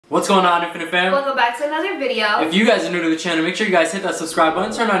What's going on, Infinite Fam? Welcome back to another video. If you guys are new to the channel, make sure you guys hit that subscribe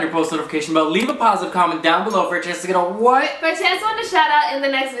button, turn on your post notification bell, leave a positive comment down below for a chance to get a what? For a chance to win a shout out in the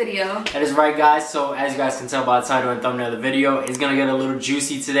next video. That is right, guys. So as you guys can tell by the title and thumbnail of the video, it's gonna get a little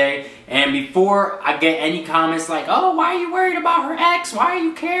juicy today. And before I get any comments like, oh, why are you worried about her ex? Why are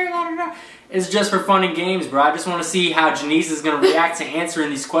you caring? Da, da, da. It's just for fun and games, bro. I just want to see how Janice is going to react to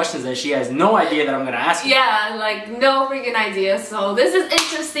answering these questions that she has no idea that I'm going to ask her. Yeah, like no freaking idea. So this is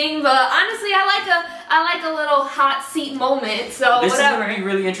interesting, but honestly, I like a little hot seat moment. So this whatever. is going to be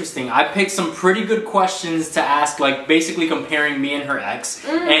really interesting. I picked some pretty good questions to ask, like basically comparing me and her ex.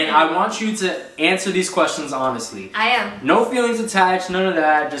 And I want you to answer these questions honestly. I am. No feelings attached, none of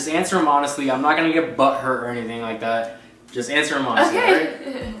that. Just answer them honestly. I'm not going to get butthurt or anything like that. Just answer them honestly,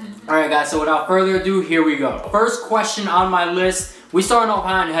 Okay. Alright guys, so without further ado, here we go. First question on my list, we starting off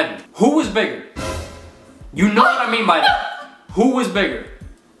high and heavy. Who was bigger? You know what I mean by that. Who was bigger?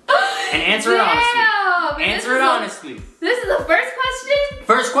 And answer it honestly. Answer it honestly. This is the first question?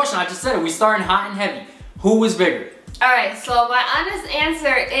 First question, I just said it. We starting hot and heavy. Who was bigger? Alright, so my honest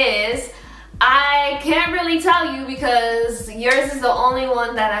answer is I can't really tell you because yours is the only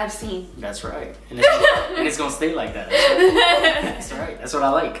one that I've seen. That's right. And it's gonna stay like that. That's right. That's what I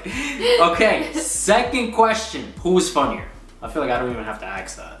like. Okay, second question. Who was funnier? I feel like I don't even have to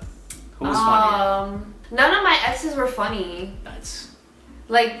ask that. Who was funnier? None of my exes were funny. That's...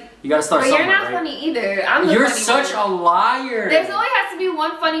 Like, you gotta start somewhere, you're not right? funny either. I'm the You're funny such one. a liar. There's always has to be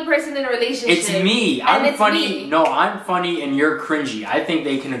one funny person in a relationship. It's me. I'm funny. Me. No, I'm funny and you're cringy. I think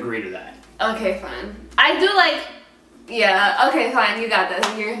they can agree to that. Okay, fine. I do like... Yeah, okay, fine. You got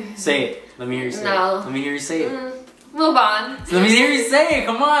this. Say it. Let me hear you say it. Let me hear you say it. Move on. Let me hear you say it.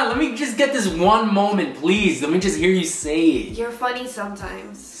 Come on. Let me just get this one moment, please. Let me just hear you say it. You're funny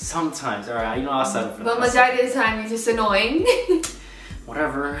sometimes. Sometimes. Alright, you know I'll settle for that. But majority of the time, you're just annoying.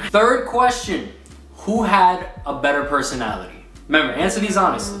 Whatever. Third question. Who had a better personality? Remember, answer these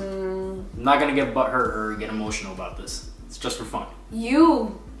honestly. I'm not gonna get butthurt or get emotional about this. It's just for fun.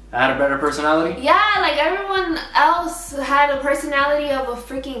 You. I had a better personality? Yeah, like everyone else had a personality of a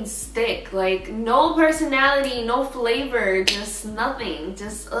freaking stick. Like, no personality, no flavor, just nothing.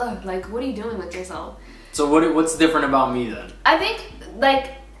 Just, ugh, like, what are you doing with yourself? So what's different about me then? I think,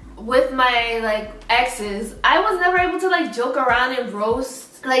 like, with my, like, exes, I was never able to, like, joke around and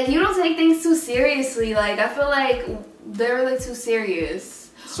roast. Like, you don't take things too seriously. Like, I feel like they were, like, too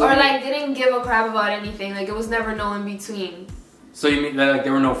serious. So or, like, didn't give a crap about anything. Like, it was never no in between. So you mean that like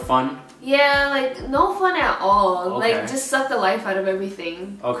there were no fun? Yeah, like no fun at all. Okay. Like just suck the life out of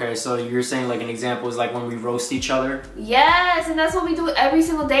everything. Okay, so you're saying like an example is like when we roast each other? Yes, and that's what we do every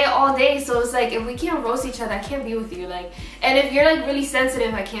single day, all day. So it's like if we can't roast each other, I can't be with you. Like, and if you're like really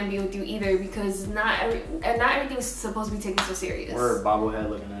sensitive, I can't be with you either because not everything's supposed to be taken so serious. We're bobblehead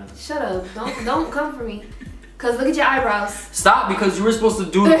looking at. Shut up! Don't come for me. Cause look at your eyebrows. Stop, because you were supposed to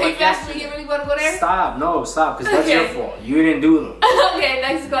do it like Exactly, you really want to go there? Stop, no, stop, because that's your fault. You didn't do them. Okay,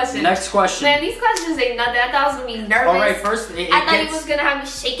 next question. Next question. Man, these questions ain't nothing. I thought I was gonna be nervous. Alright, first, I thought he was gonna have me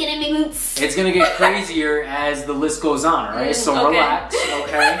shaking in my boots. It's gonna get crazier as the list goes on, alright? So relax,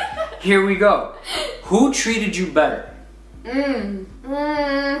 okay? Here we go. Who treated you better?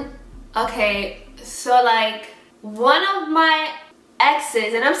 Okay, so like, one of my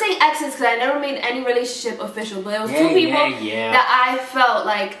exes, and I'm saying exes because I never made any relationship official, but it was two people that I felt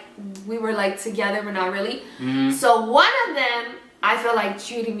like we were like together but not really. So one of them I feel like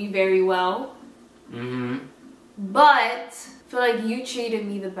treated me very well, but I feel like you treated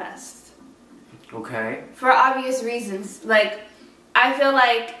me the best. Okay. For obvious reasons. Like, I feel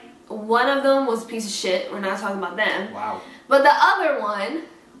like one of them was a piece of shit. We're not talking about them. Wow. But the other one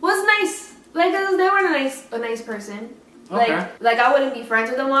was nice. Like, they were a nice person. Okay. Like I wouldn't be friends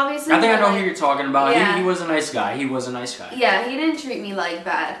with him, obviously. I think I know like, who you're talking about. Yeah. He was a nice guy. He was a nice guy. Yeah, he didn't treat me like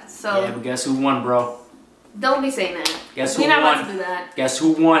bad. So yeah, but guess who won, bro? Don't be saying that. Guess who You're not won? about to do that. Guess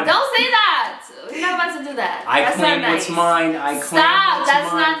who won? Don't say that. You're not about to do that. I That's claim not nice. what's mine. I claim Stop. what's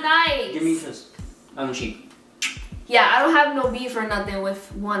That's mine. not nice. Give me this. I don't cheat. Yeah, I don't have no beef or nothing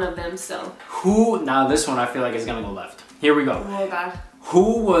with one of them. So who? Now this one I feel like is gonna go left. Here we go. Oh God.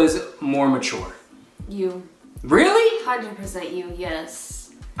 Who was more mature? You. Really? 100% you.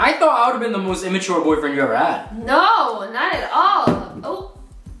 Yes. I thought I would have been the most immature boyfriend you ever had. No, not at all. Oh.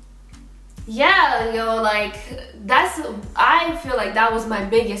 Yeah, yo, like, I feel like that was my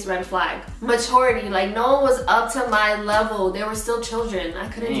biggest red flag. Maturity, like, no one was up to my level. They were still children. I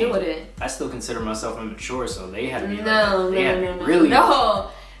couldn't deal with it. I still consider myself immature, so they had to be No,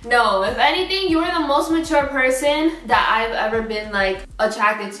 if anything, you were the most mature person that I've ever been, like,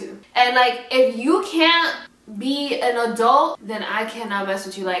 attracted to. And, like, if you can't be an adult, then I cannot mess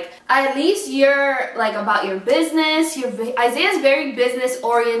with you. Like, at least you're like about your business. Isaiah's very business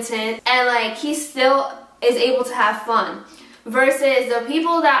oriented, and like he still is able to have fun. Versus the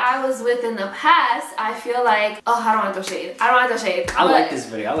people that I was with in the past, I feel like, oh, I don't want to throw shade. I don't want to throw shade. I like this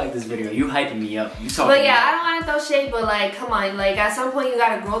video. I like this video. You hyping me up. You talking. But yeah, I don't want to throw shade. But like, come on. Like, at some point, you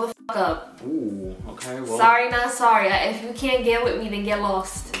gotta grow the fuck up. Ooh. Okay. Well. Sorry, not sorry. If you can't get with me, then get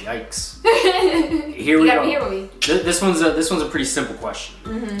lost. Yikes. Here we go. You gotta be here with me. This one's a pretty simple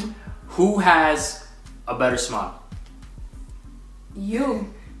question. Who has a better smile?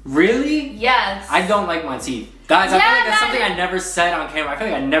 You. Really? Yes. I don't like my teeth. Guys, I feel like that's something I never said on camera. I feel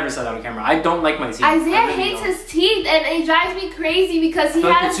like I never said that on camera. I don't like my teeth. Isaiah hates his teeth, and it drives me crazy because he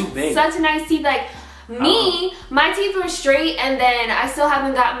has such nice teeth. Like me, my teeth were straight, and then I still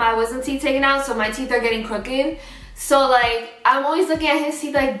haven't gotten my wisdom teeth taken out, so my teeth are getting crooked. So like, I'm always looking at his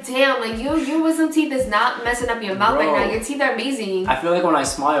teeth like, damn, like your wisdom teeth is not messing up your mouth right now. Your teeth are amazing. I feel like when I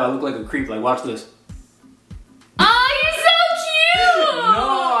smile, I look like a creep. Like, watch this. Oh, you're so cute!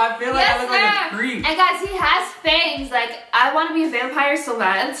 No, I feel like I look like a creep. And guys, he has fangs. Like, I want to be a vampire so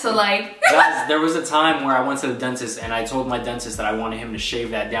bad. So like, guys, there was a time where I went to the dentist and I told my dentist that I wanted him to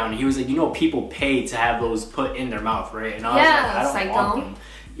shave that down. And he was like, you know, people pay to have those put in their mouth, right? And I was like, I don't want them.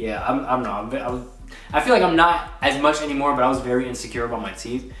 Yeah, I'm not. I feel like I'm not as much anymore, but I was very insecure about my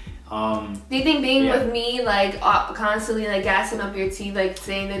teeth. Do you think being with me, like constantly like gassing up your teeth, like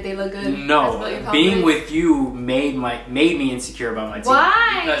saying that they look good? No, being with you made me insecure about my teeth.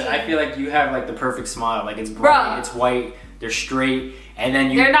 Why? Because I feel like you have like the perfect smile. Like, it's bright, it's white, they're straight, and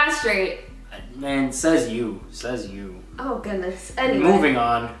then they're not straight. Man, says you. Oh goodness. Anyway, moving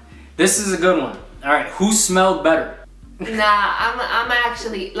on. This is a good one. All right, who smelled better? Nah, I'm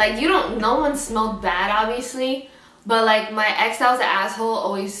actually like, no one smelled bad, obviously. But like, my ex that was an asshole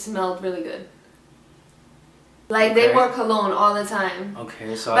always smelled really good. Like, they wore cologne all the time.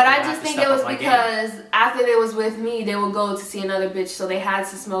 Okay, so but I just think it was because after they was with me, they would go to see another bitch, so they had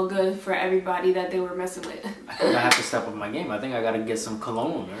to smell good for everybody that they were messing with. I think I have to step up my game. I think I gotta get some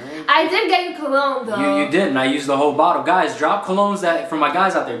cologne, alright? I did get you cologne though. You did, and I used the whole bottle. Guys, drop colognes that, for my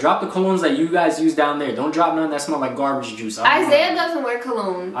guys out there, drop the colognes that you guys use down there. Don't drop none that smell like garbage juice. Isaiah doesn't wear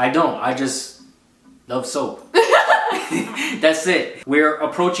cologne. I don't. I just love soap. That's it. We're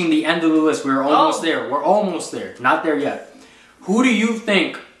approaching the end of the list. We're almost there. We're almost there. Not there yet. Who do you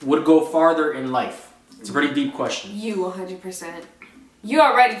think would go farther in life? It's a pretty deep question. You, 100%. You're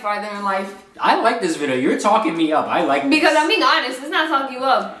already farther in life. I like this video. You're talking me up. I like this. Because I'm being honest. It's not talking you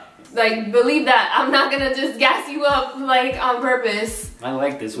up. Like, believe that. I'm not gonna just gas you up, like, on purpose. I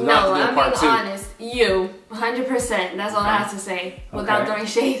like this. No, I'm being honest. You, 100%. That's all I have to say. Without throwing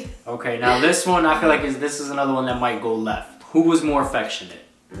shade. Okay, now this one, I feel like this is another one that might go left. Who was more affectionate?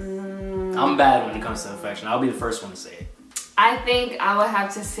 I'm bad when it comes to affection. I'll be the first one to say it. I think I would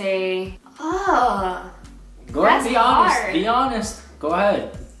have to say, go ahead, be honest. Be honest. Go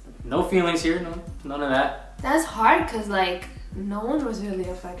ahead. No feelings here. No, none of that. That's hard because, like, no one was really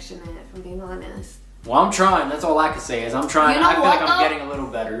affectionate, if I'm being honest. Well, I'm trying. That's all I can say is I'm trying. I feel like I'm getting a little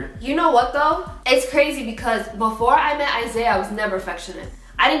better. You know what, though? It's crazy because before I met Isaiah, I was never affectionate.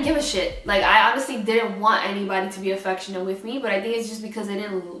 I didn't give a shit. Like, I honestly didn't want anybody to be affectionate with me, but I think it's just because I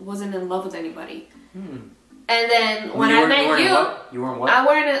wasn't in love with anybody. And then when I met you, you weren't what?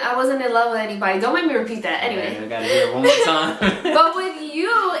 I wasn't in love with anybody. Don't make me repeat that. Anyway, I gotta hear it one more time. But with you,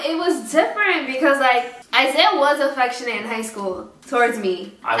 it was different because like Isaiah was affectionate in high school towards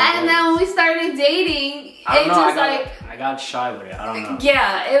me, and then when we started dating, I got shy with it. I don't know.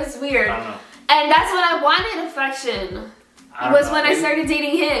 Yeah, it was weird. I don't know. And that's when I wanted affection. When I started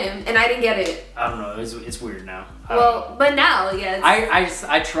dating him, and I didn't get it. I don't know. It's weird now. But now, yes.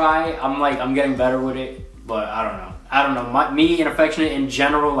 I try. I'm getting better with it. But I don't know. Me and affectionate in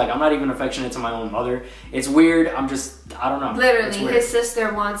general, like I'm not even affectionate to my own mother. It's weird. I don't know. Literally, his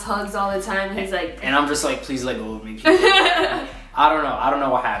sister wants hugs all the time. He's like, and I'm just like, please let go of me. I don't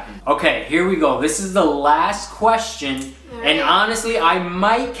know what happened. Okay, here we go. This is the last question. Right. And honestly, I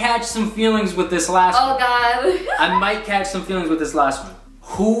might catch some feelings with this last one. Oh God. I might catch some feelings with this last one.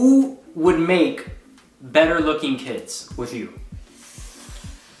 Who would make better looking kids with you?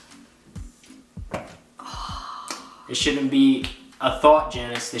 It shouldn't be a thought,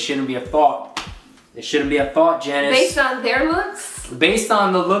 Janice. There shouldn't be a thought. There shouldn't be a thought, Janice. Based on their looks? Based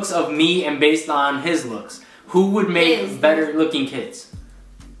on the looks of me and based on his looks. Who would make better looking kids?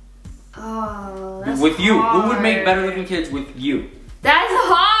 Oh, that's with you. hard. Who would make better looking kids with you? That's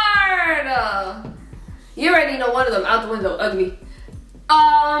hard. You already know one of them out the window. Ugly.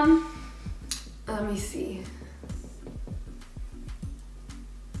 Let me see.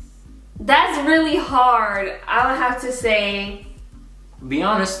 That's really hard. I would have to say... Be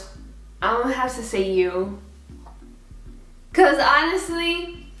honest. I would have to say you. Because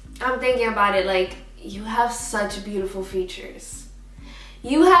honestly, I'm thinking about it, like, you have such beautiful features.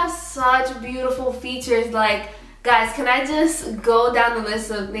 You have such beautiful features. Like, guys, can I just go down the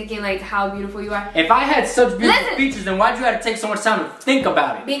list of thinking, like, how beautiful you are? If I had such beautiful features, then why'd you have to take so much time to think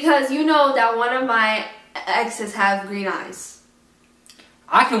about it? Because you know that one of my exes have green eyes.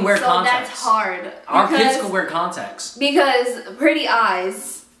 I can wear contacts. So that's hard. Our kids can wear contacts. Because pretty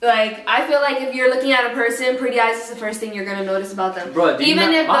eyes, like, I feel like if you're looking at a person, pretty eyes is the first thing you're going to notice about them. Bro,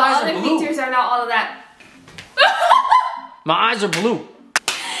 even if the other features are not all of that. My eyes are blue.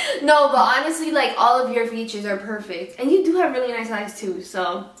 No, but honestly, like, all of your features are perfect. And you do have really nice eyes, too,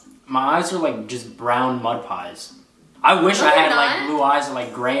 so. My eyes are, like, just brown mud pies. I wish I had, like, blue eyes or,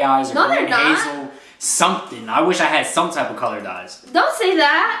 like, gray eyes or green hazel. Something. I wish I had some type of colored eyes. Don't say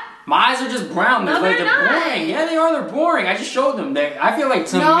that. My eyes are just brown. No, they're not. boring. Yeah, they are. They're boring. I just showed them. I feel like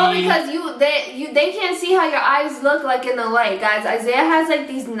to me. No, because they can't see how your eyes look like in the light, guys. Isaiah has like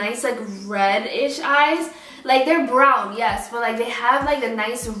these nice like reddish eyes. Like they're brown, yes, but like they have like a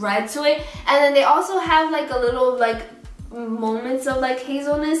nice red to it, and then they also have like a little like moments of like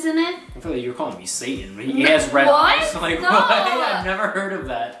hazelness in it. I feel like you're calling me Satan. He has red eyes. Like, no. What? I've never heard of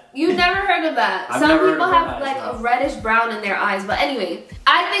that. You've never heard of that. Some people have like a reddish brown in their eyes, but anyway,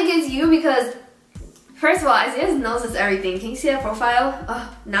 I think it's you because first of all, Isaiah's nose is everything. Can you see that profile?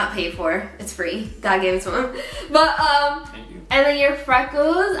 Oh, not paid for. It's free. God gave it to him. But Thank you. And then your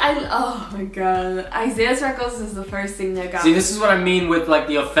freckles, oh my god. Isaiah's freckles is the first thing that got me. See, me. this is what I mean with like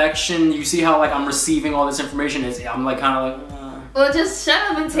the affection. You see how like I'm receiving all this information? I'm like kind of like... Well, just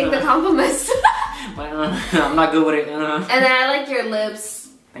shut up and take the compliments. I'm not good with it. And then I like your lips.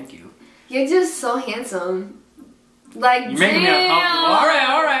 Thank you. You're just so handsome. Like, you're making me uncomfortable.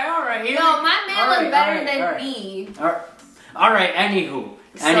 All right. No, my man look better than me. All right, anywho.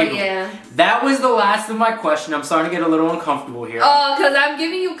 So, yeah. That was the last of my question. I'm starting to get a little uncomfortable here. Oh, because I'm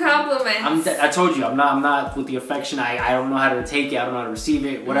giving you compliments. I told you, I'm not with the affection. I don't know how to take it. I don't know how to receive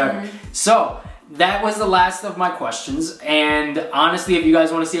it, whatever. So, that was the last of my questions. And honestly, if you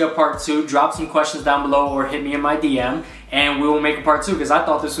guys want to see a part 2, drop some questions down below or hit me in my DM. And we will make a part 2 because I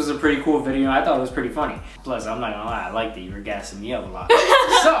thought this was a pretty cool video. I thought it was pretty funny. Plus, I'm not gonna lie, I like that you were gassing me up a lot.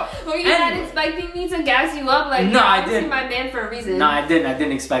 So, were you not expecting me to gas you up? Like, no, I didn't. My man for a reason. No, I didn't. I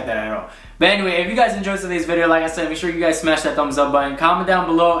didn't expect that at all. But anyway, if you guys enjoyed today's video, like I said, make sure you guys smash that thumbs up button. Comment down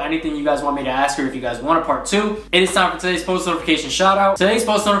below anything you guys want me to ask or if you guys want a part 2. It is time for today's post notification shout out. Today's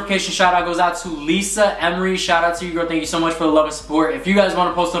post notification shout out goes out to Lisa Emery. Shout out to you, girl. Thank you so much for the love and support. If you guys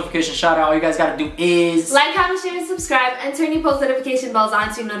want a post notification shout out, all you guys gotta do is like, comment, share, and subscribe, and turn your post notification bells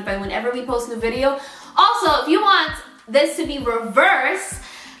on to be notified whenever we post a new video. Also, if you want this to be reversed,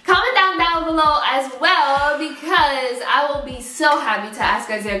 comment down below as well, because I will be so happy to ask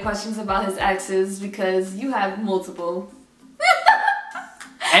Isaiah questions about his exes because you have multiple.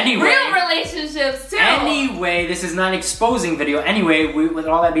 Anyway, real relationships too. Anyway, this is not an exposing video. Anyway, with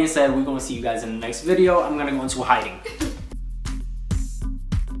all that being said, we're going to see you guys in the next video. I'm going to go into hiding.